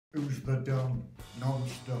Who's the Don,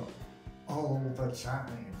 non-stop, all the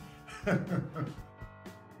time.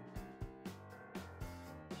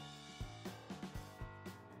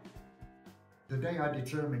 The day I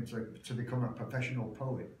determined to become a professional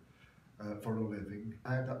poet for a living,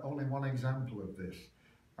 I had only one example of this.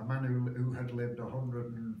 A man who had lived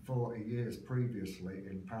 140 years previously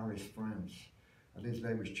in Paris, France, and his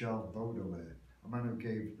name was Charles Baudelaire, a man who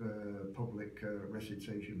gave public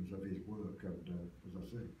recitations of his work and, as I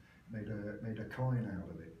say, made a coin out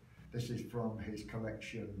of it. This is from his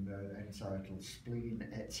collection entitled Spleen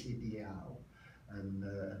et Ideal, and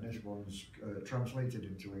this one's translated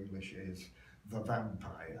into English is The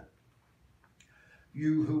Vampire.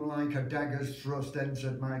 You who like a dagger's thrust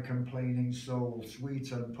entered my complaining soul,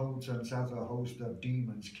 sweet and potent as a host of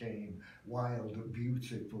demons came, wild and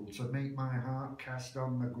beautiful, to make my heart cast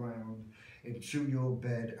on the ground into your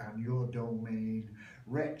bed and your domain.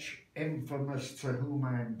 Wretch infamous to whom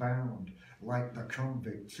I'm bound, like the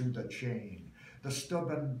convict to the chain, the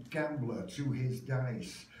stubborn gambler to his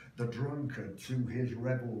dice, the drunkard to his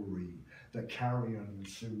revelry, the carrion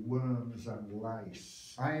to worms and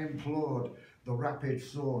lice. I implored the rapid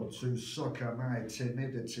sword to succour my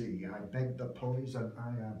timidity. I begged the poison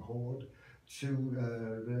I abhorred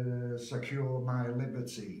to secure my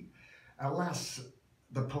liberty. Alas,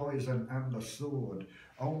 the poison and the sword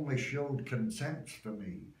only showed contempt for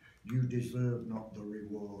me. You deserve not the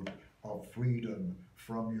reward of freedom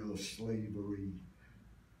from your slavery.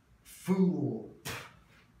 Fool,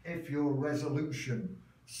 if your resolution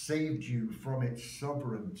saved you from its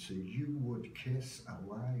sovereignty, you would kiss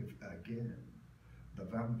alive again the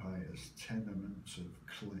vampire's tenement of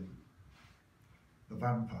clay. The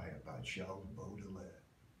Vampire by Charles Baudelaire.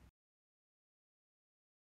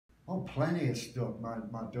 Oh, plenty of stuff.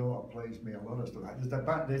 My daughter plays me a lot of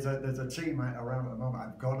stuff. There's a team around at the moment.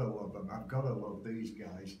 I've got to love them. I've got to love these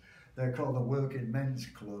guys. They're called the Working Men's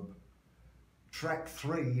Club. Track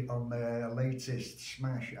 3 on their latest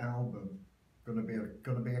smash album. Gonna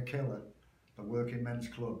be a killer. The Working Men's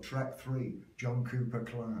Club. Track 3. John Cooper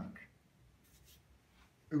Clarke.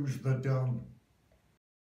 Who's the Don?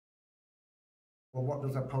 Well, what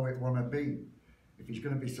does a poet want to be? If he's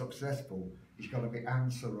going to be successful, he's got to be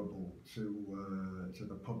answerable to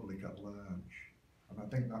the public at large. And I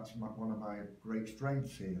think that's one of my great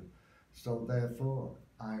strengths here. So therefore,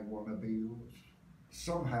 I want to be yours.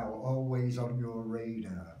 Somehow always on your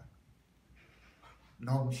radar.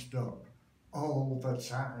 Non-stop. All the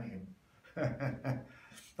time.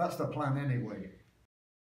 That's the plan anyway.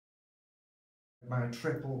 My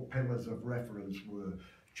triple pillars of reference were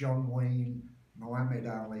John Wayne, Muhammad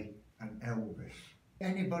Ali and Elvis.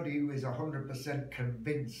 Anybody who is 100%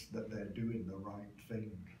 convinced that they're doing the right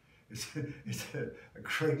thing is a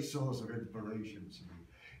great source of inspiration to me.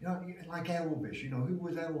 You know, like Elvis, you know, who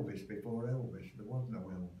was Elvis before Elvis? There was no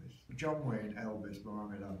Elvis. John Wayne, Elvis,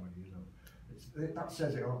 Muhammad Ali, you know. That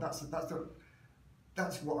says it all.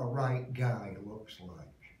 That's what a right guy looks like.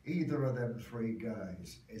 Either of them three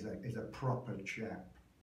guys is a proper chap.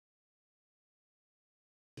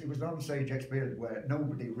 It was an on-stage experience where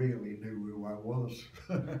nobody really knew who I was.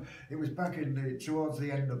 It was back towards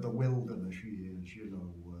the end of the Wilderness years, you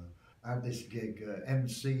know. I had this gig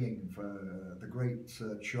emceeing for the great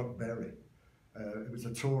Chuck Berry. It was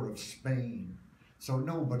a tour of Spain, so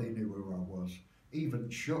nobody knew who I was. Even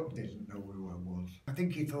Chuck didn't know who I was. I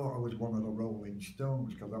think he thought I was one of the Rolling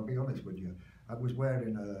Stones, because I'll be honest with you, I was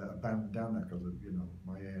wearing a bandana because, you know,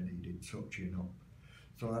 my hair needed touching up.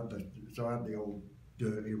 So I had the old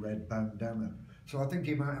dirty red bandana. So I think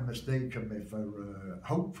he might have mistaken me for,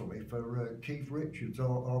 hopefully, for Keith Richards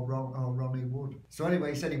or Ronnie Wood. So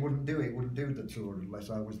anyway, he said he wouldn't do the tour unless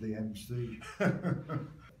I was the MC.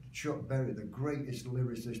 Chuck Berry, the greatest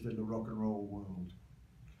lyricist in the rock and roll world.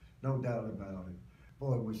 No doubt about it.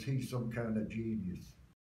 Boy, was he some kind of genius.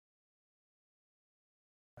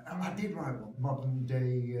 And I did write one, modern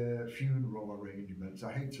day funeral arrangements.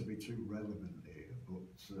 I hate to be too relevant here, but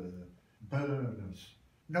burners.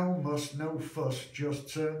 No muss, no fuss,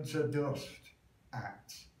 just turn to dust.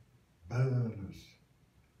 Act. Burners.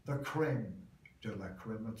 The creme de la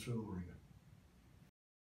crematoria.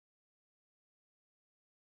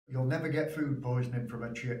 You'll never get food poisoning from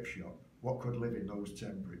a chip shop. What could live in those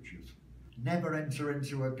temperatures? Never enter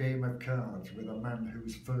into a game of cards with a man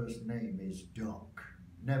whose first name is Doc.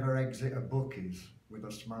 Never exit a bookies with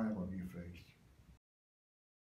a smile on your face.